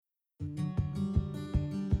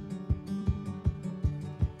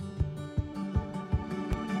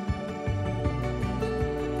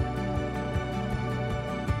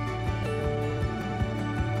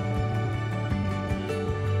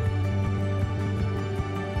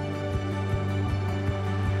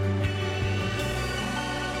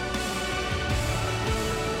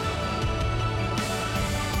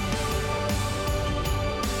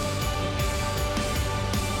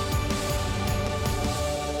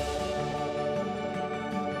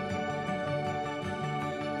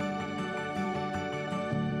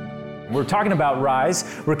We're talking about Rise.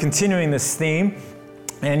 We're continuing this theme.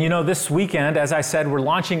 And this weekend, as I said, we're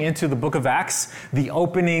launching into the book of Acts, the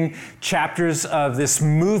opening chapters of this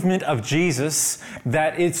movement of Jesus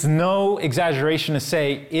that it's no exaggeration to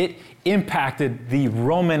say it impacted the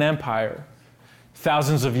Roman Empire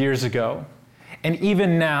thousands of years ago, and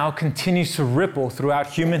even now continues to ripple throughout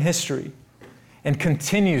human history and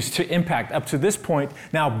continues to impact, up to this point,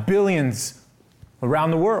 now billions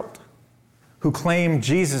around the world who claim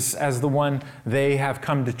Jesus as the one they have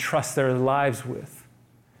come to trust their lives with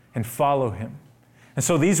and follow him. And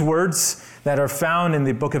so these words that are found in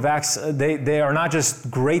the book of Acts, they are not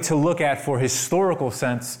just great to look at for historical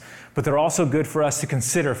sense, but they're also good for us to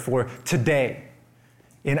consider for today,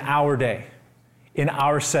 in our day, in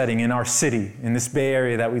our setting, in our city, in this Bay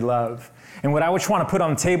Area that we love. And what I just want to put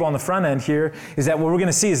on the table on the front end here is that what we're going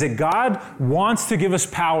to see is that God wants to give us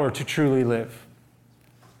power to truly live.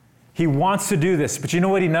 He wants to do this, but you know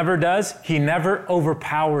what he never does? He never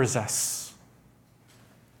overpowers us.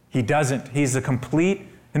 He doesn't. He's a complete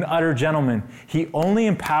and utter gentleman. He only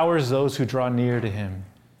empowers those who draw near to him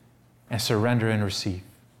and surrender and receive.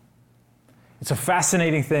 It's a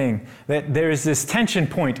fascinating thing that there is this tension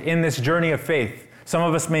point in this journey of faith. Some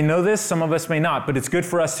of us may know this, some of us may not, but it's good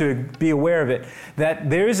for us to be aware of it, that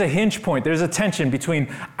there is a hinge point, there's a tension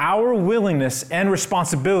between our willingness and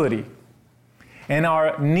responsibility and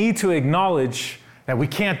our need to acknowledge that we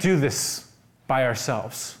can't do this by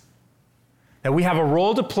ourselves. That we have a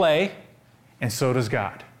role to play, and so does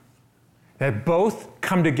God. That both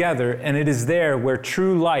come together, and it is there where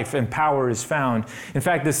true life and power is found. In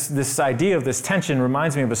fact, this idea of this tension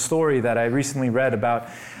reminds me of a story that I recently read about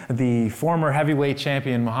the former heavyweight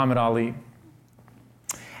champion, Muhammad Ali.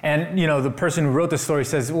 And, the person who wrote the story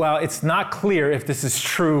says, well, it's not clear if this is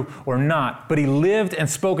true or not, but he lived and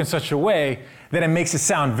spoke in such a way that it makes it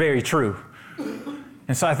sound very true.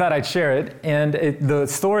 And so I thought I'd share it. And the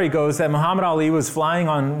story goes that Muhammad Ali was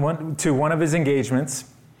flying to one of his engagements.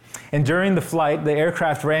 And during the flight, the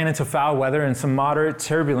aircraft ran into foul weather and some moderate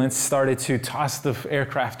turbulence started to toss the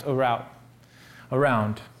aircraft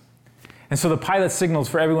around. And so the pilot signaled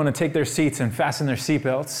for everyone to take their seats and fasten their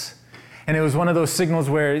seatbelts. And it was one of those signals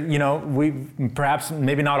where,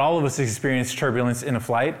 maybe not all of us experience turbulence in a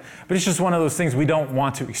flight, but it's just one of those things we don't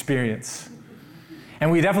want to experience. And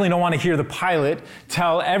we definitely don't want to hear the pilot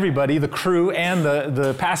tell everybody, the crew and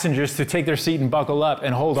the passengers, to take their seat and buckle up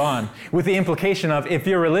and hold on, with the implication of, if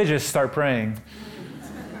you're religious, start praying.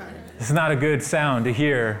 It's not a good sound to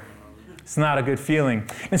hear. It's not a good feeling.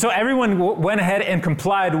 And so everyone went ahead and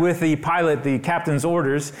complied with the pilot, the captain's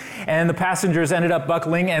orders, and the passengers ended up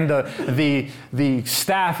buckling, and the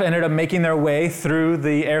staff ended up making their way through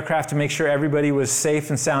the aircraft to make sure everybody was safe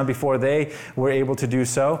and sound before they were able to do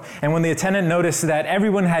so. And when the attendant noticed that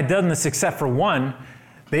everyone had done this except for one,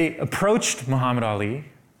 they approached Muhammad Ali,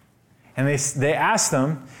 and they asked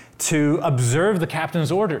them to observe the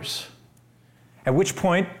captain's orders. At which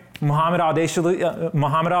point, Muhammad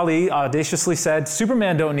Ali audaciously said,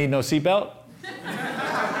 "Superman don't need no seatbelt."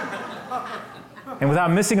 And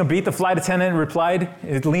without missing a beat, the flight attendant replied,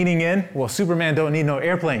 leaning in, "Well, Superman don't need no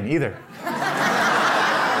airplane either."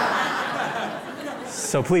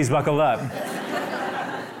 So please buckle up.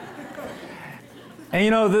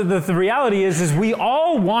 And the reality is we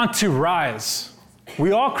all want to rise.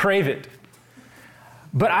 We all crave it.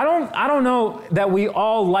 But I don't know that we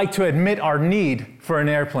all like to admit our need for an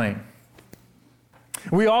airplane.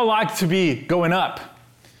 We all like to be going up,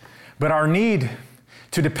 but our need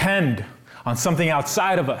to depend on something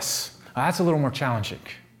outside of us, that's a little more challenging.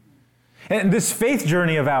 And this faith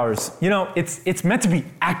journey of ours, it's meant to be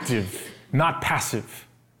active, not passive.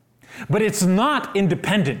 But it's not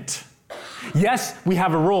independent. Yes, we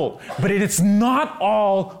have a role, but it's not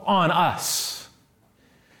all on us.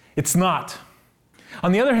 It's not.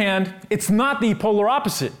 On the other hand, it's not the polar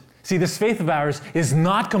opposite. See, this faith of ours is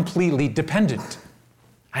not completely dependent.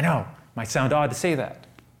 I know, might sound odd to say that,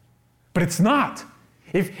 but it's not.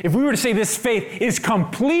 If we were to say this faith is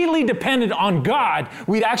completely dependent on God,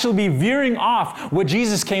 we'd actually be veering off what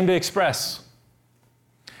Jesus came to express.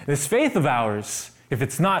 This faith of ours, if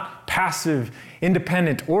it's not passive,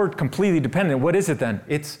 independent, or completely dependent, what is it then?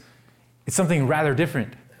 It's something rather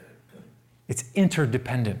different. It's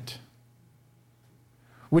interdependent,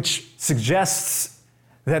 which suggests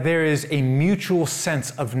that there is a mutual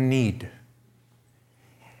sense of need.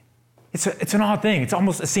 It's an odd thing.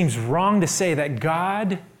 It seems wrong to say that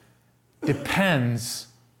God depends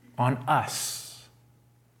on us.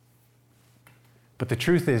 But the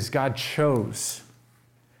truth is, God chose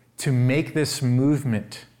to make this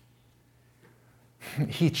movement.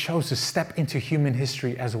 He chose to step into human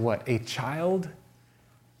history as what? A child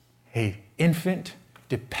an infant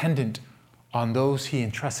dependent on those he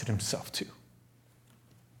entrusted himself to.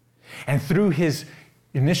 And through his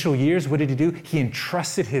initial years, what did he do? He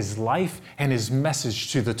entrusted his life and his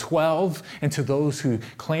message to the 12 and to those who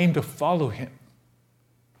claimed to follow him.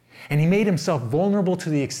 And he made himself vulnerable to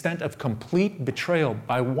the extent of complete betrayal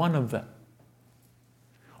by one of them.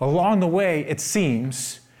 Along the way, it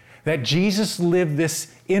seems that Jesus lived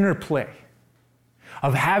this interplay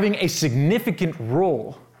of having a significant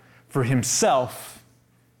role for himself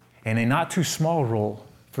and a not too small role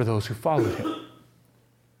for those who followed him.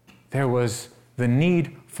 There was the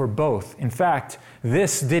need for both. In fact,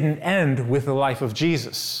 this didn't end with the life of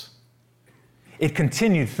Jesus. It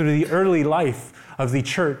continued through the early life of the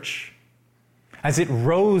church as it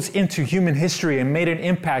rose into human history and made an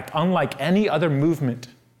impact unlike any other movement.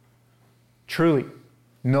 Truly,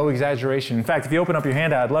 no exaggeration. In fact, if you open up your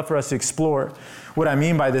handout, I'd love for us to explore what I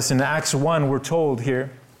mean by this. In Acts 1, we're told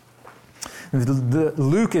here,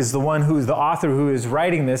 Luke is the one who is the author who is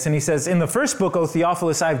writing this, and he says, in the first book, O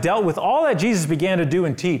Theophilus, I've dealt with all that Jesus began to do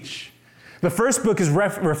and teach. The first book is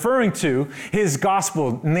referring to his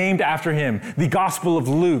gospel named after him, the Gospel of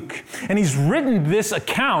Luke. And he's written this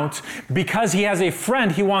account because he has a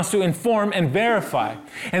friend he wants to inform and verify.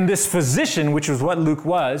 And this physician, which was what Luke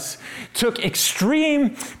was, took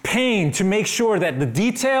extreme pain to make sure that the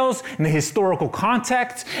details and the historical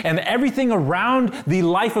context and everything around the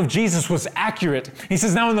life of Jesus was accurate. He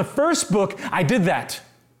says, now in the first book, I did that.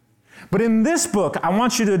 But in this book, I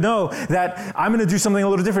want you to know that I'm going to do something a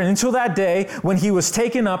little different. Until that day, when he was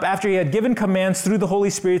taken up after he had given commands through the Holy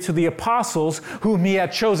Spirit to the apostles whom he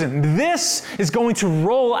had chosen. This is going to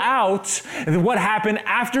roll out what happened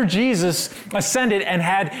after Jesus ascended and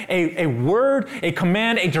had a word, a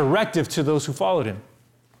command, a directive to those who followed him.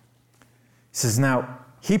 He says, now,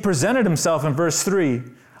 he presented himself in verse 3,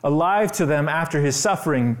 alive to them after his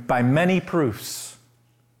suffering by many proofs,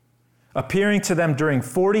 appearing to them during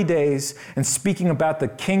 40 days and speaking about the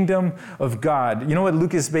kingdom of God. You know what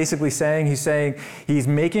Luke is basically saying? He's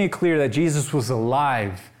making it clear that Jesus was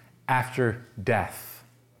alive after death.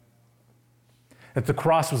 That the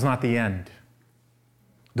cross was not the end,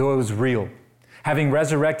 though it was real. Having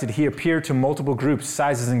resurrected, he appeared to multiple groups,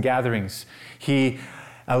 sizes, and gatherings. He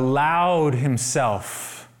allowed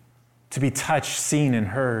himself to be touched, seen, and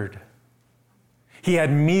heard. He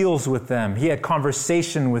had meals with them. He had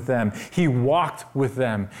conversation with them. He walked with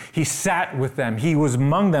them. He sat with them. He was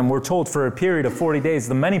among them, we're told, for a period of 40 days.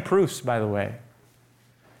 The many proofs, by the way.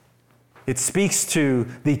 It speaks to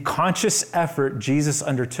the conscious effort Jesus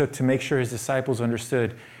undertook to make sure his disciples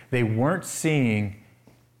understood they weren't seeing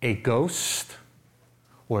a ghost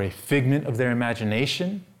or a figment of their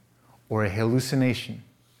imagination or a hallucination.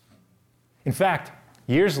 In fact,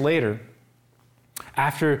 years later,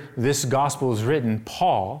 after this gospel was written,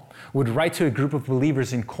 Paul would write to a group of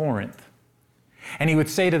believers in Corinth. And he'd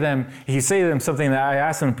say to them something that I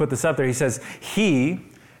asked him to put this up there. He says, he,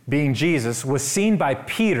 being Jesus, was seen by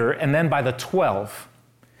Peter and then by the 12.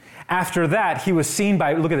 After that, he was seen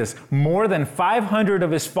by, look at this, more than 500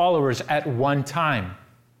 of his followers at one time.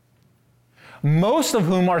 Most of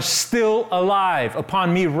whom are still alive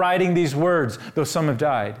upon me writing these words, though some have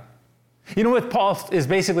died. You know what Paul is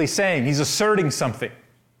basically saying? He's asserting something.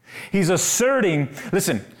 He's asserting,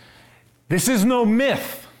 listen, this is no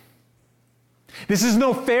myth. This is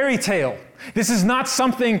no fairy tale. This is not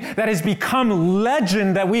something that has become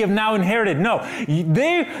legend that we have now inherited. No,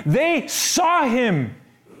 they saw him.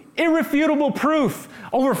 Irrefutable proof.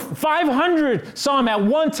 Over 500 saw him at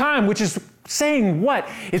one time, which is saying what?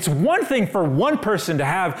 It's one thing for one person to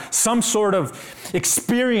have some sort of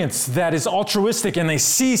experience that is altruistic and they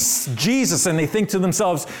see Jesus and they think to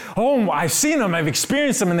themselves, oh, I've seen him, I've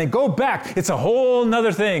experienced him, and they go back. It's a whole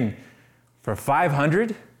nother thing. For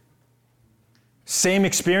 500, same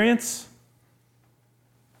experience,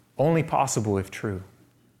 only possible if true.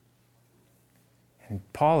 And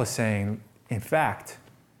Paul is saying, in fact,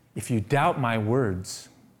 if you doubt my words,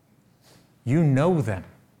 you know them.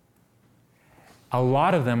 A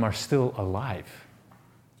lot of them are still alive.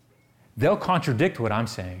 They'll contradict what I'm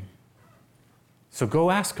saying. So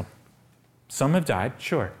go ask them. Some have died,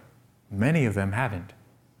 sure. Many of them haven't.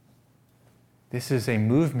 This is a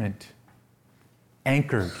movement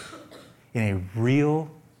anchored in a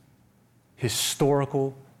real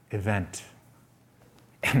historical event.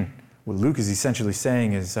 And what Luke is essentially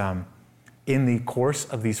saying is, in the course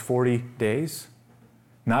of these 40 days,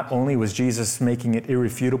 not only was Jesus making it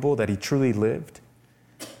irrefutable that he truly lived,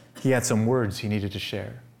 he had some words he needed to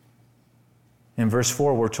share. In verse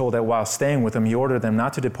 4, we're told that while staying with them, he ordered them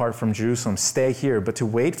not to depart from Jerusalem, stay here, but to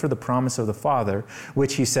wait for the promise of the Father,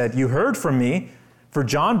 which he said, you heard from me, For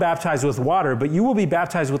John baptized with water, but you will be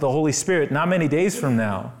baptized with the Holy Spirit not many days from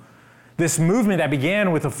now. This movement that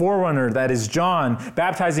began with a forerunner, that is John,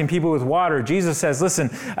 baptizing people with water, Jesus says,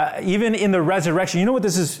 listen, even in the resurrection, you know what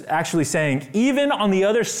this is actually saying? Even on the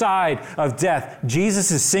other side of death,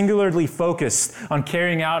 Jesus is singularly focused on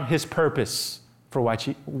carrying out his purpose for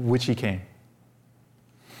which he came.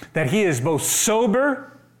 That he is both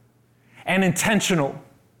sober and intentional.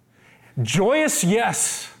 Joyous,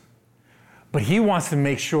 yes, but he wants to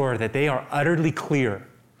make sure that they are utterly clear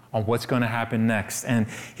on what's going to happen next. And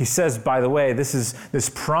he says, by the way,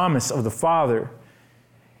 this promise of the Father,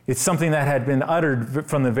 it's something that had been uttered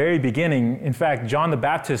from the very beginning. In fact, John the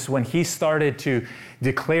Baptist, when he started to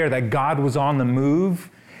declare that God was on the move,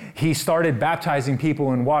 he started baptizing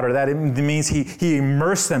people in water. That means he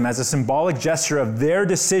immersed them as a symbolic gesture of their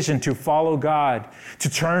decision to follow God, to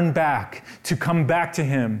turn back, to come back to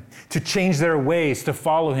him, to change their ways, to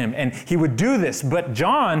follow him. And he would do this. But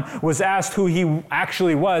John was asked who he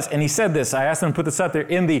actually was, and he said this. I asked him to put this up there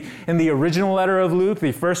in the original letter of Luke,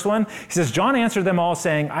 the first one. He says, John answered them all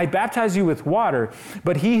saying, I baptize you with water,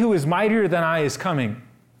 but he who is mightier than I is coming,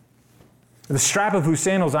 the strap of whose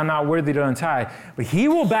sandals I'm not worthy to untie, but he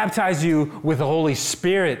will baptize you with the Holy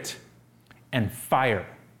Spirit and fire.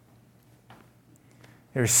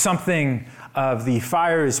 There's something of the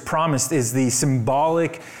fire is promised is the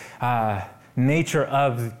symbolic nature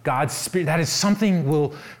of God's Spirit. That is something will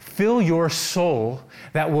fill your soul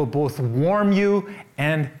that will both warm you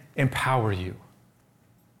and empower you.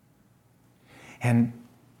 And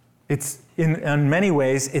it's in many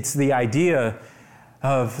ways, it's the idea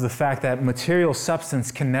of the fact that material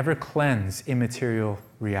substance can never cleanse immaterial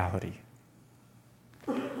reality.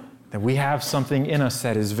 That we have something in us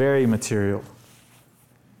that is very material,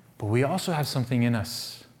 but we also have something in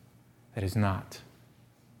us that is not.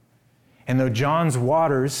 And though John's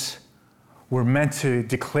waters were meant to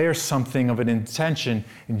declare something of an intention,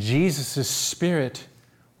 Jesus' Spirit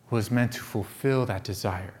was meant to fulfill that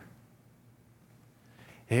desire.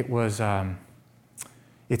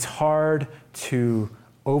 It's hard to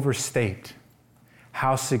overstate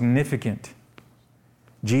how significant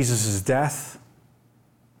Jesus' death,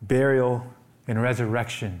 burial, and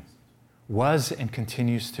resurrection was and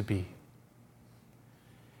continues to be.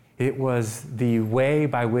 It was the way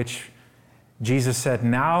by which Jesus said,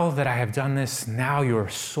 now that I have done this, now your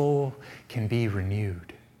soul can be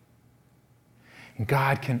renewed. And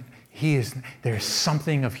God can, there's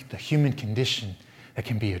something of the human condition that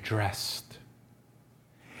can be addressed.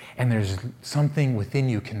 And there's something within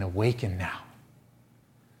you can awaken now.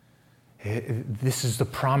 This is the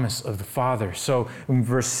promise of the Father. So in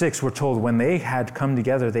verse 6, we're told, when they had come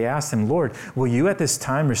together, they asked him, Lord, will you at this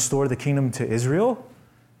time restore the kingdom to Israel?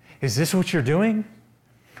 Is this what you're doing?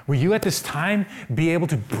 Will you at this time be able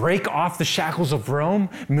to break off the shackles of Rome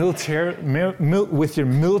with your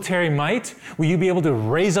military might? Will you be able to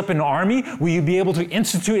raise up an army? Will you be able to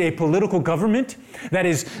institute a political government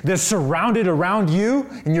that's surrounded around you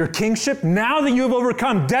and your kingship? Now that you have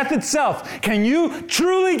overcome death itself, can you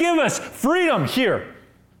truly give us freedom here?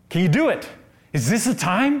 Can you do it? Is this a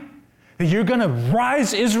time that you're going to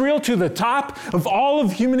rise Israel to the top of all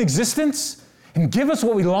of human existence and give us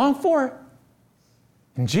what we long for?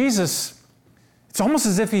 And Jesus, it's almost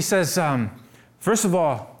as if he says, first of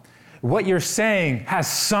all, what you're saying has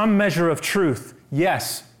some measure of truth.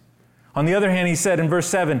 Yes. On the other hand, he said in verse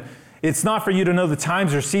 7, it's not for you to know the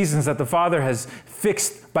times or seasons that the Father has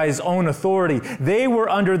fixed by his own authority. They were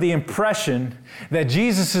under the impression that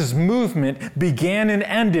Jesus' movement began and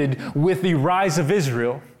ended with the rise of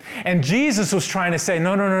Israel. And Jesus was trying to say,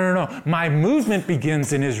 no. My movement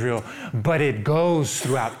begins in Israel, but it goes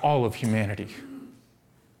throughout all of humanity.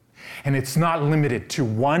 And it's not limited to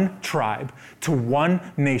one tribe, to one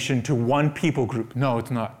nation, to one people group. No, it's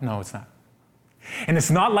not. And it's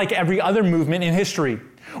not like every other movement in history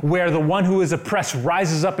where the one who is oppressed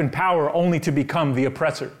rises up in power only to become the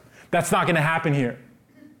oppressor. That's not going to happen here.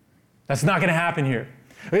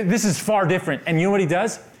 This is far different. And you know what he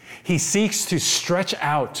does? He seeks to stretch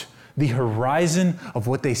out the horizon of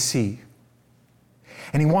what they see.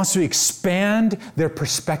 And he wants to expand their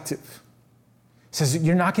perspective. He says,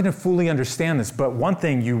 you're not going to fully understand this, but one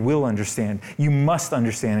thing you will understand. You must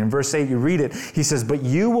understand. In verse 8, you read it. He says, but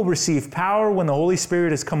you will receive power when the Holy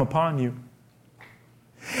Spirit has come upon you.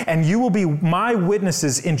 And you will be my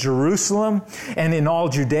witnesses in Jerusalem and in all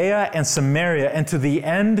Judea and Samaria and to the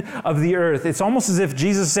end of the earth. It's almost as if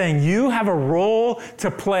Jesus is saying, you have a role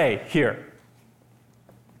to play here.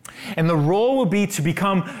 And the role will be to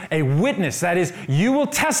become a witness. That is, you will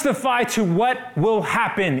testify to what will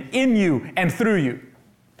happen in you and through you.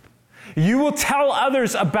 You will tell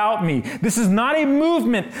others about me. This is not a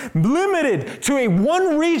movement limited to a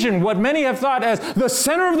one region, what many have thought as the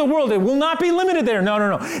center of the world. It will not be limited there.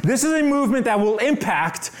 No. This is a movement that will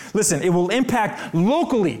impact, listen, it will impact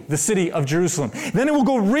locally the city of Jerusalem. Then it will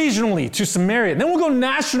go regionally to Samaria. Then we'll go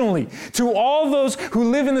nationally to all those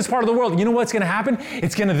who live in this part of the world. You know what's going to happen?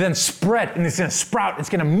 It's going to then spread and it's going to sprout. It's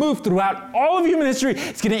going to move throughout all of human history.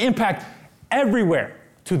 It's going to impact everywhere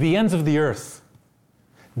to the ends of the earth.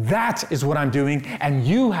 That is what I'm doing, and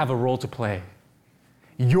you have a role to play.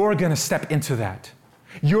 You're going to step into that.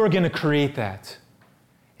 You're going to create that.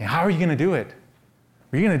 And how are you going to do it?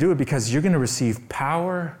 You're going to do it because you're going to receive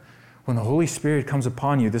power when the Holy Spirit comes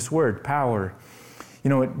upon you. This word, power. You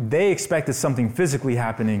know, they expected something physically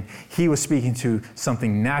happening. He was speaking to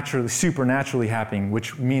something naturally, supernaturally happening,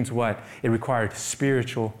 which means what? It required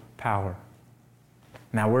spiritual power.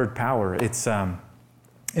 And that word power, it's...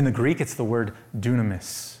 in the Greek, it's the word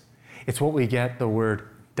dunamis. It's what we get the word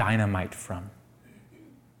dynamite from.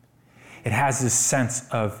 It has this sense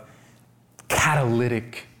of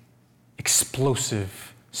catalytic,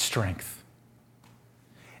 explosive strength.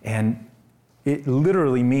 And it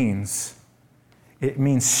literally means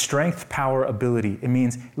strength, power, ability. It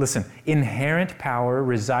means, listen, inherent power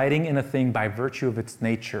residing in a thing by virtue of its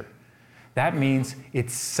nature. That means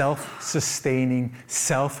it's self-sustaining,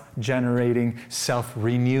 self-generating,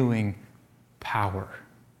 self-renewing power.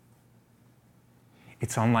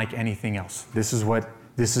 It's unlike anything else. This is what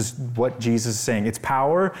Jesus is saying. It's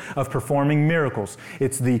power of performing miracles.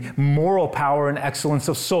 It's the moral power and excellence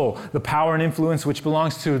of soul, the power and influence which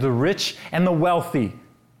belongs to the rich and the wealthy.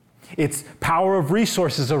 It's power of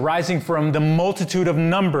resources arising from the multitude of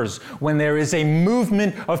numbers when there is a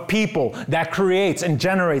movement of people that creates and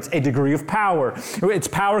generates a degree of power. It's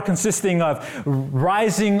power consisting of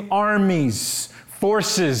rising armies,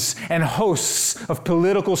 forces, and hosts of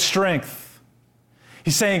political strength.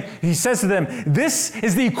 He says to them, this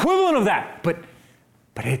is the equivalent of that, but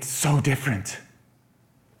it's so different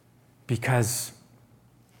because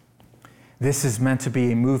this is meant to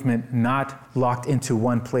be a movement not locked into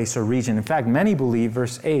one place or region. In fact, many believe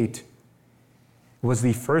verse 8 was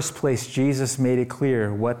the first place Jesus made it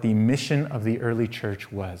clear what the mission of the early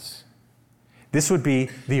church was. This would be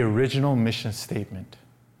the original mission statement.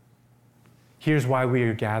 Here's why we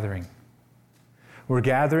are gathering. We're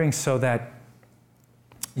gathering so that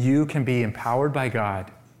you can be empowered by God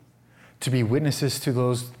to be witnesses to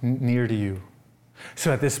those near to you, so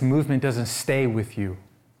that this movement doesn't stay with you,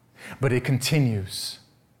 but it continues,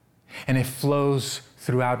 and it flows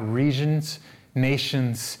throughout regions,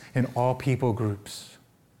 nations, and all people groups.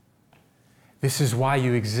 This is why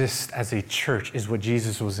you exist as a church, is what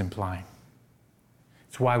Jesus was implying.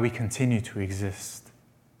 It's why we continue to exist,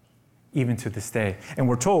 even to this day. And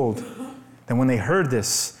we're told that when they heard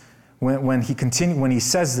this, when he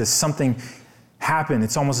says this, something happened.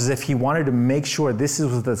 It's almost as if he wanted to make sure this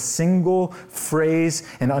was the single phrase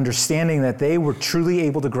and understanding that they were truly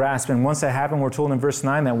able to grasp. And once that happened, we're told in verse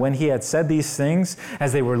 9 that when he had said these things,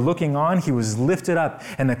 as they were looking on, he was lifted up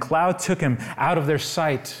and the cloud took him out of their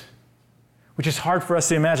sight, which is hard for us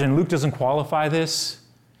to imagine. Luke doesn't qualify this.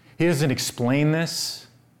 He doesn't explain this.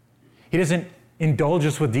 He doesn't indulge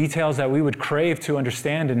us with details that we would crave to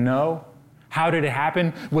understand and know. How did it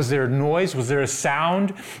happen? Was there a noise? Was there a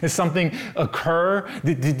sound? Did something occur?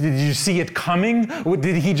 Did you see it coming?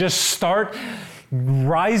 Did he just start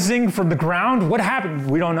rising from the ground? What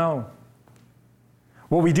happened? We don't know.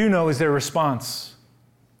 What we do know is their response.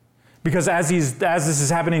 Because as this is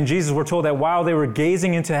happening in Jesus, we're told that while they were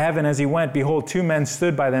gazing into heaven as he went, behold, two men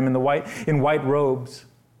stood by them in white robes.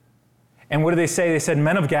 And what did they say? They said,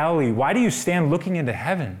 "Men of Galilee, why do you stand looking into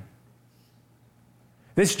heaven?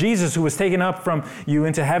 This Jesus who was taken up from you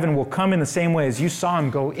into heaven will come in the same way as you saw him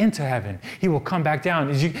go into heaven. He will come back down."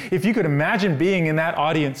 If you could imagine being in that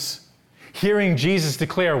audience, hearing Jesus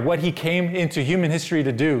declare what he came into human history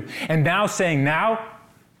to do, and now saying, now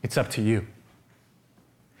it's up to you.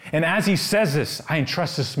 And as he says this, I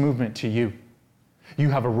entrust this movement to you. You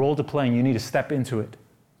have a role to play and you need to step into it.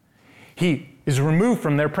 He is removed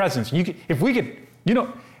from their presence. We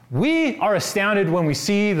are astounded when we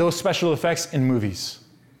see those special effects in movies,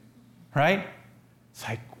 right? It's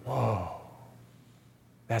like, whoa,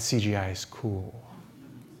 that CGI is cool.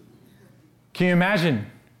 Can you imagine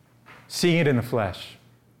seeing it in the flesh?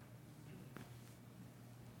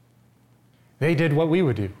 They did what we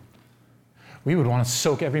would do. We would want to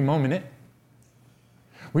soak every moment in.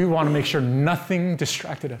 We would want to make sure nothing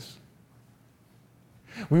distracted us.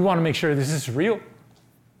 We want to make sure this is real.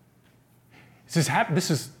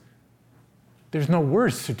 There's no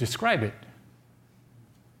words to describe it.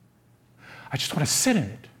 I just want to sit in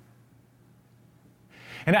it.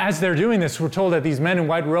 And as they're doing this, we're told that these men in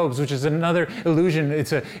white robes, which is another illusion,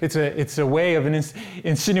 it's a way of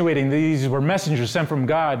insinuating these were messengers sent from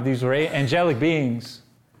God. These were angelic beings.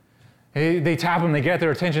 They tap them, they get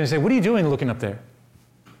their attention, and say, what are you doing looking up there?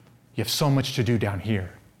 You have so much to do down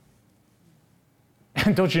here.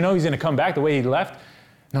 And don't you know he's going to come back the way he left?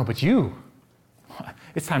 No, but you,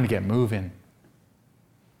 it's time to get moving.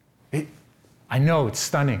 I know it's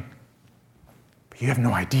stunning, but you have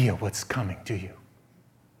no idea what's coming, do you?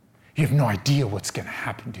 You have no idea what's going to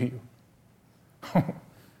happen to you.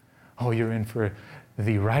 Oh, you're in for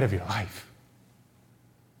the ride of your life.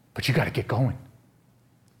 But you got to get going.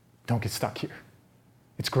 Don't get stuck here.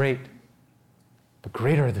 It's great, but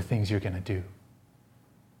greater are the things you're going to do.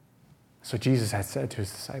 That's what Jesus had said to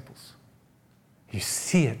his disciples. You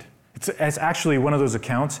see it. It's actually one of those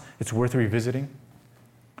accounts. It's worth revisiting.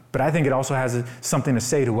 But I think it also has something to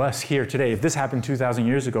say to us here today. If this happened 2,000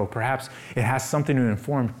 years ago, perhaps it has something to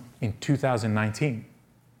inform in 2019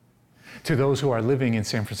 to those who are living in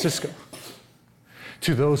San Francisco,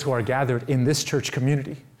 to those who are gathered in this church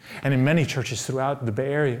community and in many churches throughout the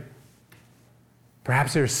Bay Area.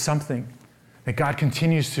 Perhaps there's something that God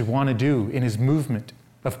continues to want to do in his movement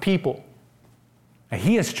of people that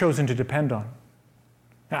he has chosen to depend on.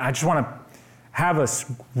 I just want to have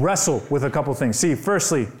us wrestle with a couple things. See,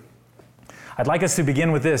 firstly, I'd like us to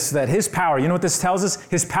begin with this, that his power, you know what this tells us?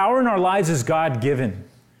 His power in our lives is God-given,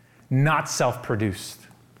 not self-produced.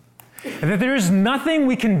 And that there is nothing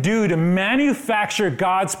we can do to manufacture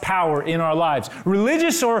God's power in our lives,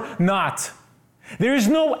 religious or not. There is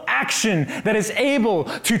no action that is able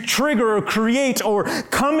to trigger or create or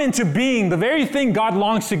come into being the very thing God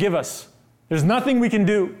longs to give us. There's nothing we can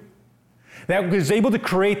do that is able to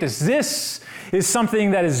create this. This is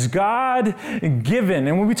something that is God-given.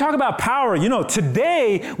 And when we talk about power,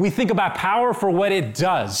 today we think about power for what it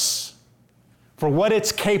does, for what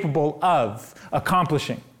it's capable of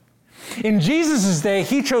accomplishing. In Jesus' day,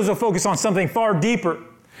 he chose to focus on something far deeper.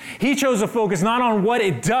 He chose to focus not on what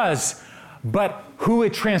it does, but who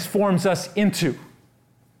it transforms us into.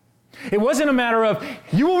 It wasn't a matter of,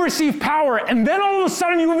 you will receive power, and then all of a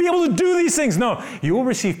sudden you will be able to do these things. No, you will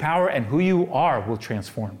receive power, and who you are will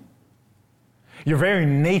transform. Your very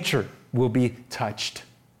nature will be touched.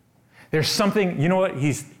 There's something, you know what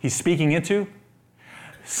he's speaking into?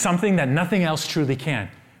 Something that nothing else truly can.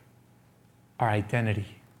 Our identity.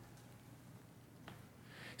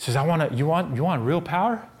 He says, you want real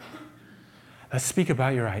power? Let's speak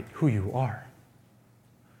about who you are.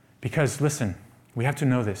 Because listen, we have to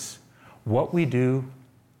know this. What we do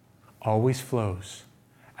always flows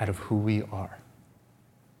out of who we are.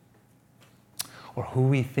 Or who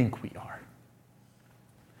we think we are.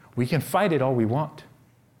 We can fight it all we want,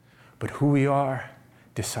 but who we are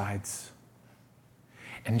decides.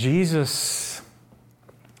 And Jesus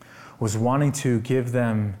was wanting to give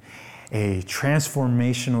them a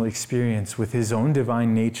transformational experience with his own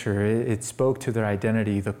divine nature. It spoke to their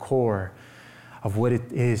identity, the core of what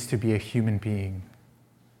it is to be a human being.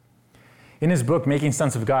 In his book, Making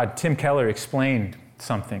Sense of God, Tim Keller explained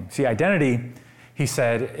something. See, identity, he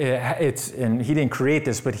said, and he didn't create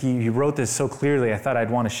this, but he wrote this so clearly, I thought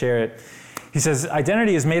I'd want to share it. He says,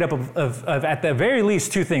 identity is made up of at the very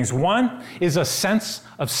least, two things. One is a sense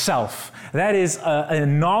of self. That is a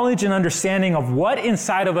knowledge and understanding of what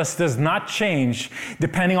inside of us does not change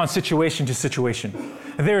depending on situation to situation.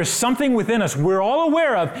 There is something within us we're all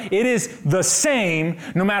aware of. It is the same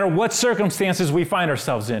no matter what circumstances we find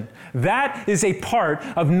ourselves in. That is a part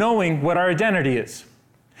of knowing what our identity is.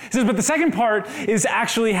 He says, but the second part is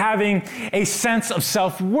actually having a sense of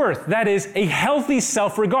self-worth. That is a healthy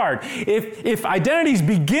self-regard. If identity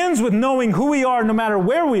begins with knowing who we are no matter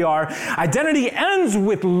where we are, identity ends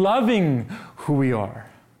with loving who we are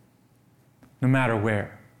no matter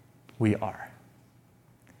where we are.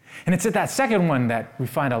 And it's at that second one that we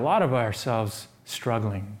find a lot of ourselves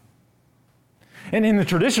struggling. And in the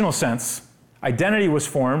traditional sense, identity was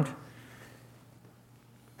formed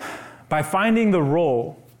by finding the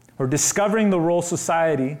role or discovering the role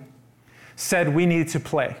society said we need to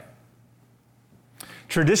play.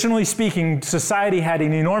 Traditionally speaking, society had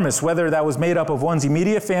an enormous, whether that was made up of one's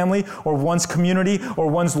immediate family or one's community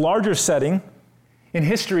or one's larger setting. In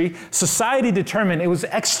history, society determined, it was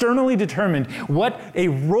externally determined what a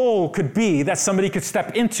role could be that somebody could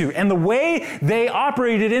step into. And the way they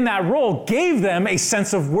operated in that role gave them a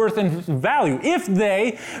sense of worth and value. If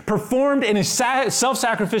they performed in a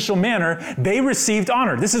self-sacrificial manner, they received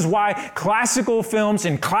honor. This is why classical films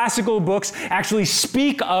and classical books actually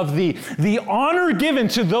speak of the honor given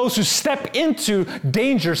to those who step into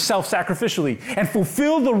danger self-sacrificially and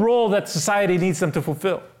fulfill the role that society needs them to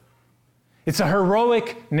fulfill. It's a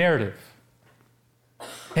heroic narrative.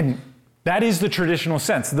 And that is the traditional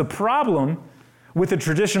sense. The problem with the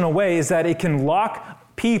traditional way is that it can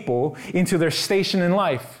lock people into their station in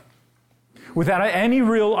life without any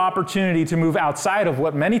real opportunity to move outside of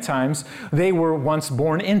what many times they were once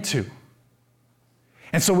born into.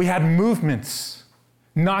 And so we had movements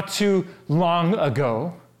not too long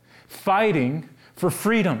ago fighting for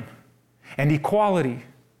freedom and equality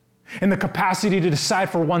and the capacity to decide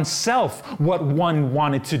for oneself what one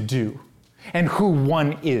wanted to do and who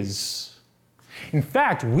one is. In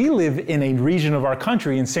fact, we live in a region of our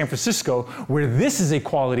country in San Francisco where this is a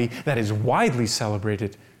quality that is widely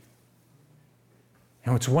celebrated.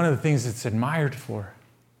 And it's one of the things it's admired for.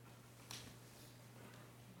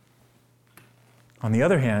 On the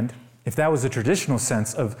other hand, if that was the traditional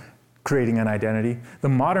sense of creating an identity, the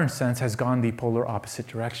modern sense has gone the polar opposite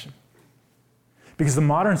direction. Because the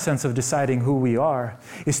modern sense of deciding who we are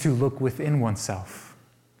is to look within oneself.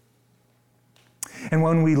 And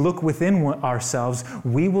when we look within ourselves,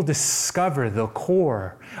 we will discover the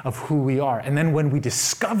core of who we are. And then when we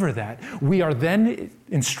discover that, we are then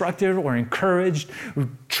instructed or encouraged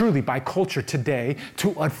truly by culture today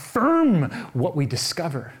to affirm what we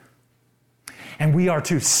discover. And we are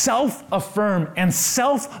to self-affirm and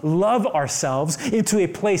self-love ourselves into a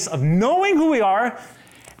place of knowing who we are,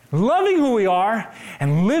 loving who we are,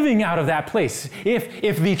 and living out of that place.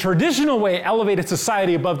 If the traditional way elevated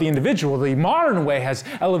society above the individual, the modern way has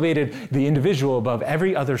elevated the individual above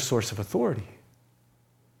every other source of authority.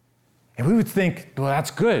 And we would think, well,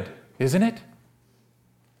 that's good, isn't it?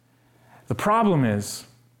 The problem is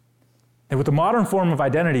that with the modern form of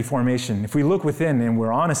identity formation, if we look within and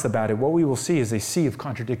we're honest about it, what we will see is a sea of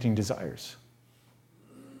contradicting desires.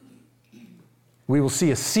 We will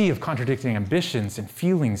see a sea of contradicting ambitions and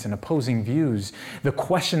feelings and opposing views. The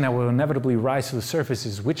question that will inevitably rise to the surface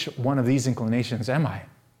is, which one of these inclinations am I?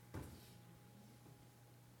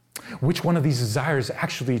 Which one of these desires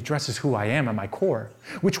actually addresses who I am at my core?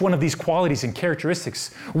 Which one of these qualities and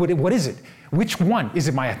characteristics, what is it? Which one? Is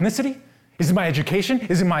it my ethnicity? Is it my education?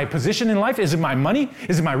 Is it my position in life? Is it my money?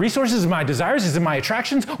 Is it my resources? Is it my desires? Is it my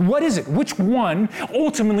attractions? What is it? Which one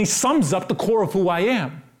ultimately sums up the core of who I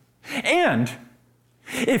am? And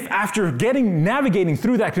if after navigating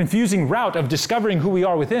through that confusing route of discovering who we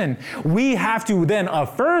are within, we have to then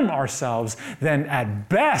affirm ourselves, then at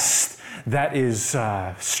best, that is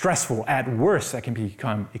stressful. At worst, that can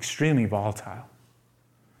become extremely volatile.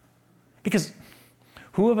 Because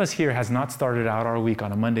who of us here has not started out our week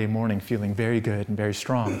on a Monday morning feeling very good and very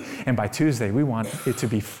strong, and by Tuesday, we want it to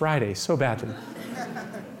be Friday so badly?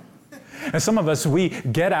 And some of us, we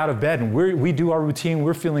get out of bed and we do our routine,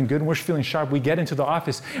 we're feeling good, and we're feeling sharp. We get into the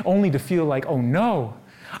office only to feel like, oh no,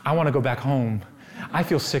 I want to go back home. I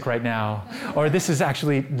feel sick right now, or this is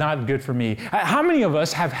actually not good for me. How many of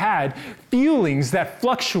us have had feelings that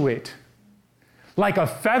fluctuate like a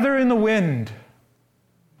feather in the wind?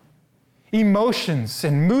 Emotions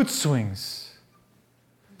and mood swings.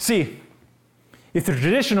 See, if the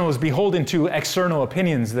traditional is beholden to external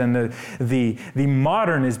opinions, then the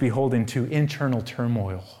modern is beholden to internal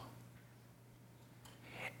turmoil.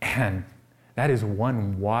 And that is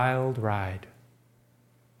one wild ride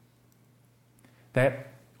that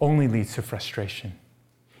only leads to frustration,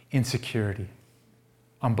 insecurity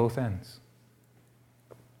on both ends.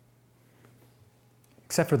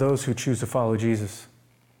 Except for those who choose to follow Jesus.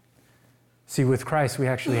 See, with Christ, we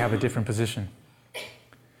actually have a different position.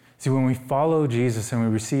 See, when we follow Jesus and we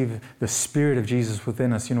receive the Spirit of Jesus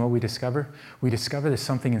within us, you know what we discover? We discover that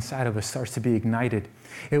something inside of us starts to be ignited.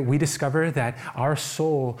 We discover that our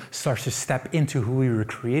soul starts to step into who we were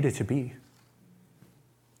created to be.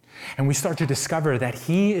 And we start to discover that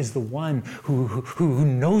He is the one who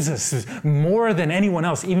knows us more than anyone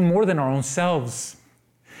else, even more than our own selves.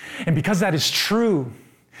 And because that is true,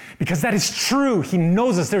 He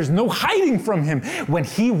knows us. There's no hiding from Him. When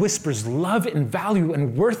He whispers love and value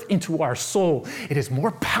and worth into our soul, it is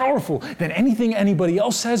more powerful than anything anybody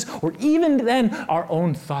else says, or even than our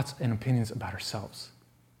own thoughts and opinions about ourselves.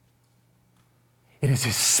 It is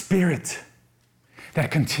His Spirit that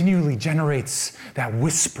continually generates that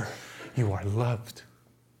whisper. You are loved.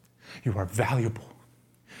 You are valuable.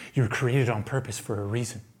 You're created on purpose for a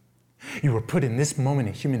reason. You were put in this moment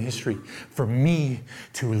in human history for me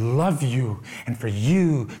to love you and for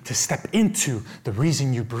you to step into the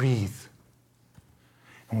reason you breathe.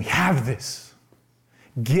 And we have this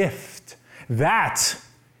gift. That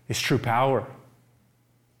is true power.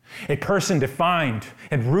 A person defined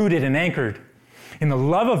and rooted and anchored in the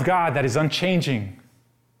love of God that is unchanging,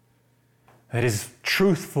 that is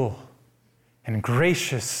truthful and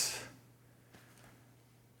gracious,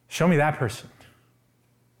 Show me that person.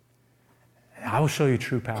 And I will show you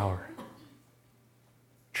true power,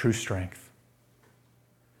 true strength.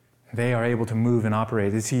 They are able to move and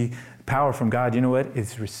operate. You see, power from God, you know what?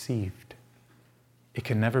 It's received. It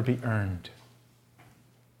can never be earned.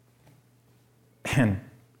 And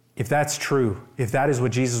if that's true, if that is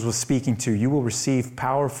what Jesus was speaking to, you will receive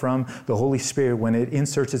power from the Holy Spirit when it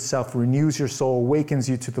inserts itself, renews your soul, awakens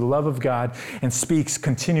you to the love of God, and speaks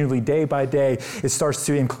continually day by day. It starts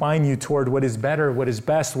to incline you toward what is better, what is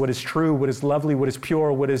best, what is true, what is lovely, what is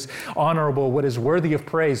pure, what is honorable, what is worthy of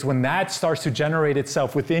praise. When that starts to generate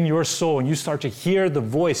itself within your soul and you start to hear the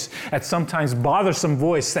voice, that sometimes bothersome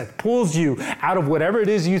voice that pulls you out of whatever it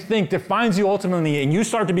is you think defines you ultimately, and you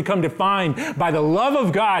start to become defined by the love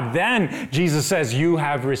of God, then Jesus says you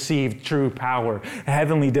have received true power,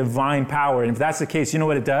 heavenly divine power. And if that's the case, you know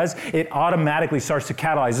what it does? It automatically starts to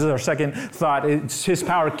catalyze. This is our second thought. His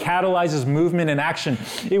power catalyzes movement and action.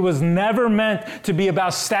 It was never meant to be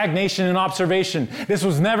about stagnation and observation. This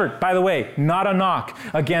was never, by the way, not a knock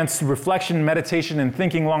against reflection, meditation, and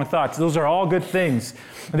thinking long thoughts. Those are all good things.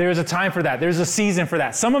 There's a time for that. There's a season for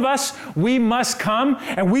that. Some of us, we must come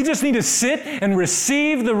and we just need to sit and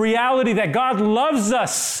receive the reality that God loves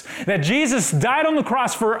us, that Jesus died on the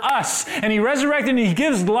cross for us, and he resurrected and he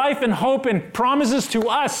gives life and hope and promises to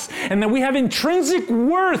us, and that we have intrinsic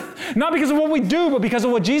worth, not because of what we do, but because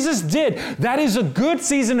of what Jesus did. That is a good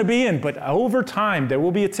season to be in, but over time, there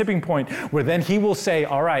will be a tipping point where then he will say,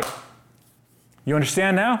 all right, you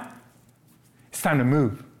understand now? It's time to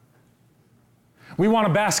move. We want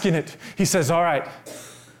to bask in it. He says, all right,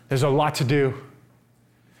 there's a lot to do.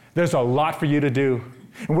 There's a lot for you to do.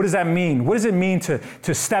 And what does that mean? What does it mean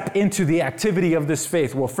to step into the activity of this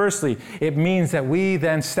faith? Well, firstly, it means that we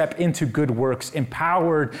then step into good works,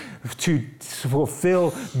 empowered to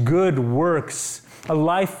fulfill good works, a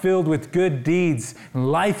life filled with good deeds,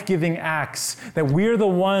 life-giving acts, that we're the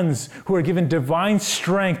ones who are given divine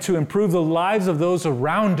strength to improve the lives of those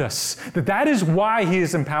around us, that is why he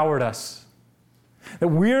has empowered us. That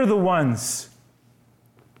we're the ones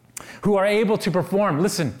who are able to perform.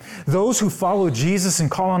 Listen, those who follow Jesus and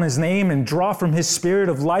call on his name and draw from his spirit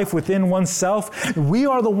of life within oneself, we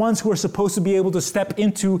are the ones who are supposed to be able to step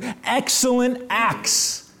into excellent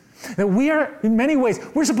acts. That we are, in many ways,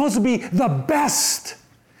 we're supposed to be the best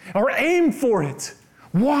or aim for it.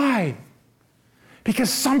 Why? Because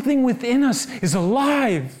something within us is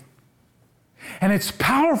alive. And it's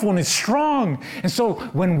powerful and it's strong. And so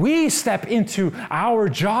when we step into our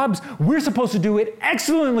jobs, we're supposed to do it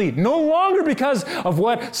excellently, no longer because of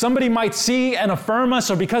what somebody might see and affirm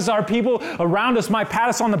us, or because our people around us might pat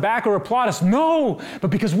us on the back or applaud us. No,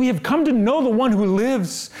 but because we have come to know the one who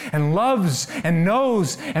lives and loves and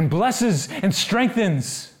knows and blesses and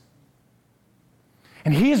strengthens.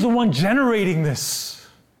 And he is the one generating this.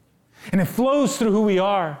 And it flows through who we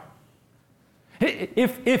are.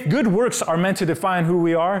 If good works are meant to define who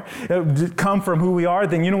we are, come from who we are,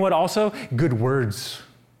 then you know what also? Good words.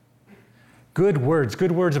 Good words.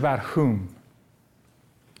 Good words about whom?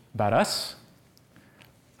 About us?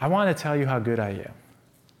 I want to tell you how good I am.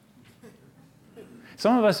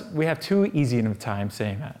 Some of us, we have too easy of a time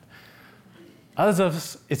saying that. Others of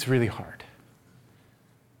us, it's really hard.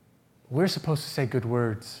 We're supposed to say good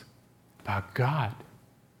words about God.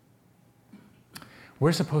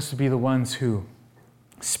 We're supposed to be the ones who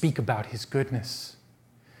speak about his goodness.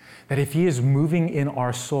 That if he is moving in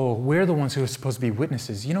our soul, we're the ones who are supposed to be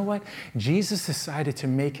witnesses. You know what? Jesus decided to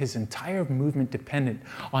make his entire movement dependent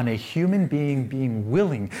on a human being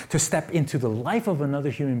willing to step into the life of another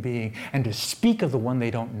human being and to speak of the one they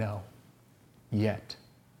don't know yet.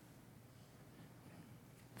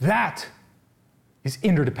 That is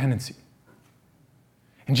interdependency.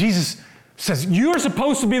 And Jesus says, you're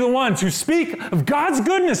supposed to be the ones who speak of God's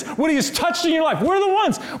goodness, what he has touched in your life. We're the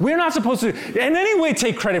ones. We're not supposed to in any way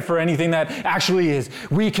take credit for anything that actually is.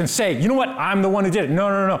 We can say, you know what, I'm the one who did it.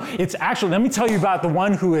 No. It's actually, let me tell you about the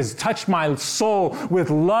one who has touched my soul with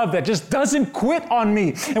love that just doesn't quit on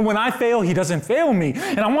me. And when I fail, he doesn't fail me.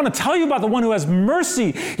 And I want to tell you about the one who has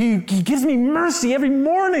mercy. He gives me mercy every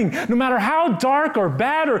morning, no matter how dark or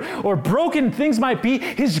bad or broken things might be.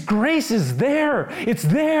 His grace is there. It's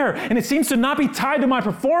there. And it seems to not be tied to my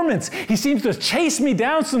performance. He seems to chase me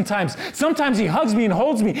down sometimes. Sometimes he hugs me and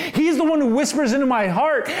holds me. He's the one who whispers into my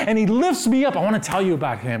heart and he lifts me up. I want to tell you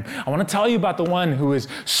about him. I want to tell you about the one who is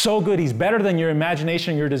so good. He's better than your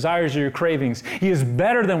imagination, your desires, or your cravings. He is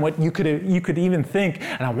better than what you could even think.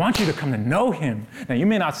 And I want you to come to know him. Now, you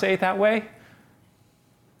may not say it that way,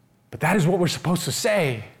 but that is what we're supposed to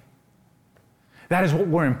say. That is what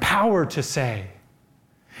we're empowered to say.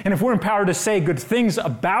 And if we're empowered to say good things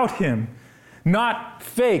about him, Not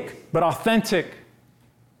fake, but authentic.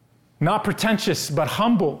 Not pretentious, but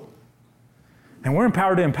humble. And we're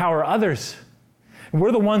empowered to empower others.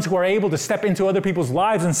 We're the ones who are able to step into other people's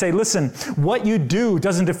lives and say, listen, what you do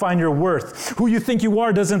doesn't define your worth. Who you think you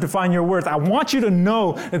are doesn't define your worth. I want you to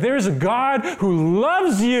know that there is a God who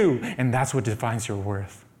loves you, and that's what defines your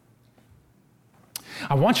worth.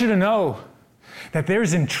 I want you to know that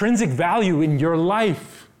there's intrinsic value in your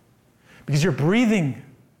life because you're breathing.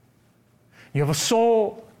 You have a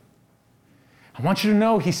soul. I want you to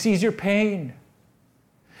know He sees your pain,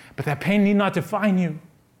 but that pain need not define you.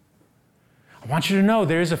 I want you to know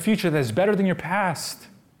there is a future that is better than your past.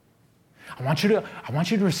 I want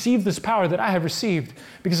you to receive this power that I have received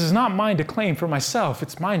because it's not mine to claim for myself.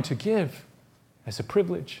 It's mine to give as a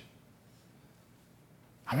privilege.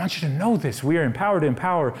 I want you to know this. We are empowered to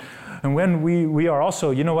empower. And when we are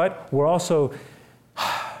also, you know what? We're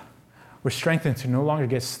strengthened to no longer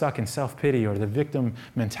get stuck in self-pity or the victim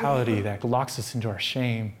mentality that locks us into our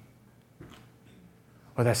shame,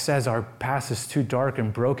 or that says our past is too dark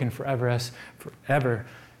and broken forever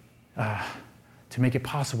to make it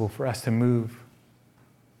possible for us to move.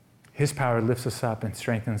 His power lifts us up and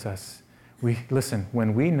strengthens us. Listen,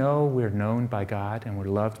 when we know we're known by God and we're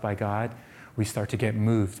loved by God, we start to get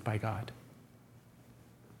moved by God.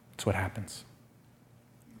 That's what happens.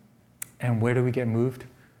 And where do we get moved?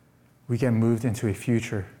 We get moved into a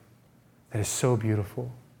future that is so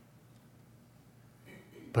beautiful.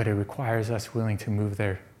 But it requires us willing to move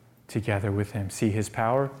there together with Him. See, His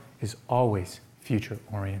power is always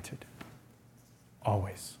future-oriented.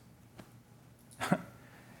 Always.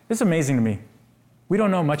 It's amazing to me. We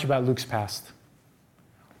don't know much about Luke's past.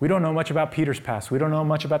 We don't know much about Peter's past. We don't know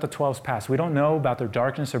much about the 12's past. We don't know about their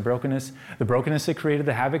darkness or brokenness, the brokenness they created,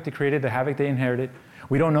 the havoc they inherited.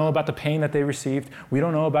 We don't know about the pain that they received. We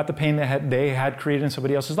don't know about the pain that they had created in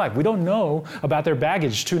somebody else's life. We don't know about their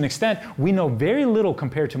baggage. To an extent, we know very little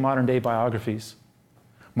compared to modern-day biographies.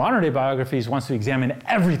 Modern-day biographies wants to examine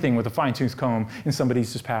everything with a fine-tooth comb in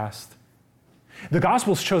somebody's past. The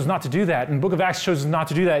Gospels chose not to do that, and the book of Acts chose not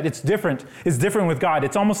to do that. It's different. It's different with God.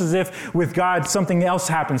 It's almost as if with God something else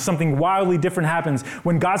happens, something wildly different happens.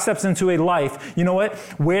 When God steps into a life, you know what?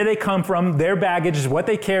 Where they come from, their baggage, what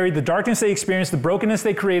they carried, the darkness they experienced, the brokenness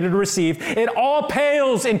they created or received, it all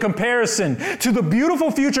pales in comparison to the beautiful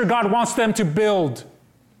future God wants them to build.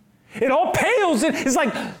 It all pales. It's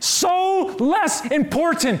like so less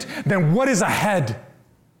important than what is ahead.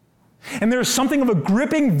 And there's something of a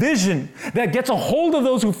gripping vision that gets a hold of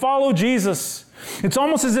those who follow Jesus. It's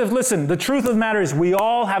almost as if, listen, the truth of the matter is we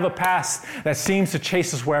all have a past that seems to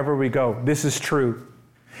chase us wherever we go. This is true.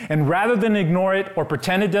 And rather than ignore it or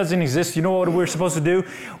pretend it doesn't exist, you know what we're supposed to do?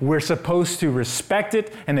 We're supposed to respect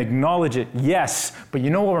it and acknowledge it, yes. But you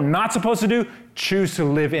know what we're not supposed to do? Choose to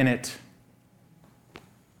live in it.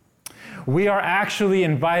 We are actually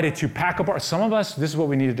invited to pack up some of us, this is what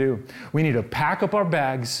we need to do. We need to pack up our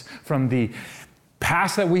bags from the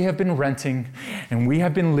past that we have been renting and we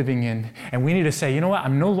have been living in. And we need to say, you know what?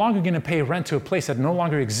 I'm no longer going to pay rent to a place that no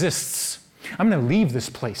longer exists. I'm going to leave this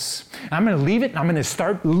place. I'm going to leave it and I'm going to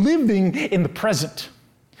start living in the present.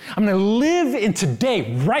 I'm going to live in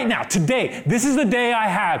today, right now, today. This is the day I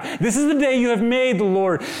have. This is the day you have made, the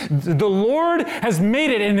Lord. The Lord has made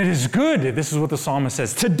it, and it is good. This is what the psalmist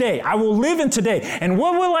says. Today, I will live in today. And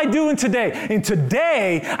what will I do in today? In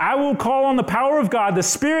today, I will call on the power of God, the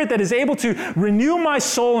Spirit that is able to renew my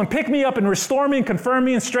soul and pick me up and restore me and confirm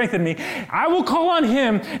me and strengthen me. I will call on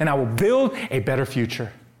Him, and I will build a better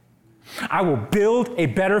future. I will build a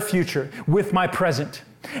better future with my present.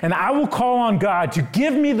 And I will call on God to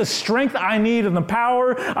give me the strength I need and the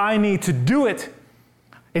power I need to do it.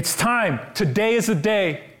 It's time. Today is the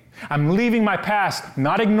day. I'm leaving my past,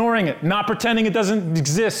 not ignoring it, not pretending it doesn't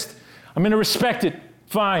exist. I'm going to respect it.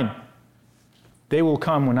 Fine. Day will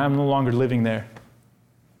come when I'm no longer living there.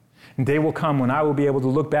 And day will come when I will be able to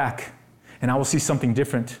look back and I will see something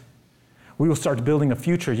different. We will start building a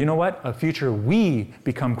future. You know what? A future we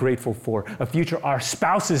become grateful for. A future our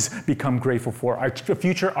spouses become grateful for. A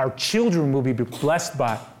future our children will be blessed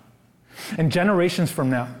by. And generations from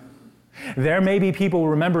now, there may be people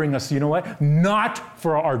remembering us, you know what? Not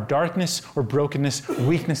for our darkness or brokenness,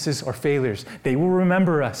 weaknesses or failures. They will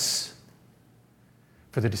remember us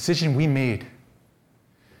for the decision we made.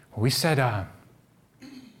 We said, I'm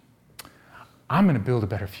going to build a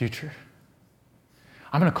better future.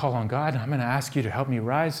 I'm going to call on God, and I'm going to ask you to help me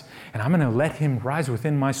rise, and I'm going to let Him rise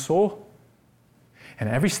within my soul. And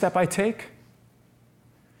every step I take,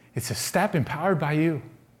 it's a step empowered by you.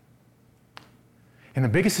 And the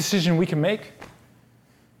biggest decision we can make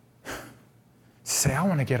is say, I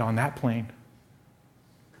want to get on that plane.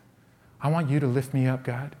 I want you to lift me up,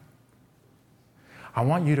 God. I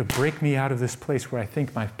want you to break me out of this place where I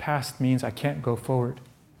think my past means I can't go forward.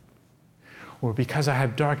 Or because I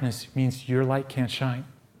have darkness, it means your light can't shine.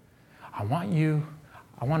 I want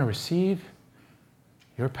to receive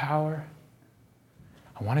your power.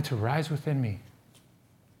 I want it to rise within me.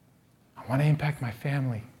 I want to impact my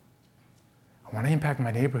family. I want to impact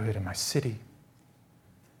my neighborhood and my city.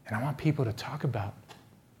 And I want people to talk about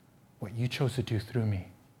what you chose to do through me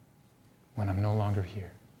when I'm no longer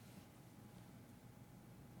here.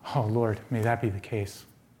 Oh, Lord, may that be the case.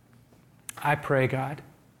 I pray, God,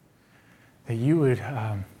 that you would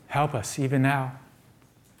help us even now.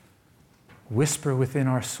 Whisper within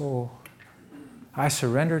our soul, I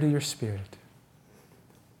surrender to your Spirit.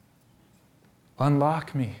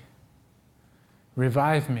 Unlock me.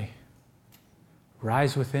 Revive me.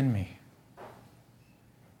 Rise within me.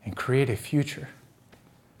 And create a future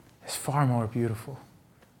that's far more beautiful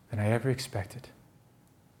than I ever expected.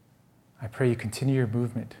 I pray you continue your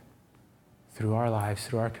movement through our lives,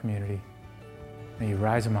 through our community. May you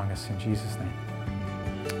rise among us in Jesus' name.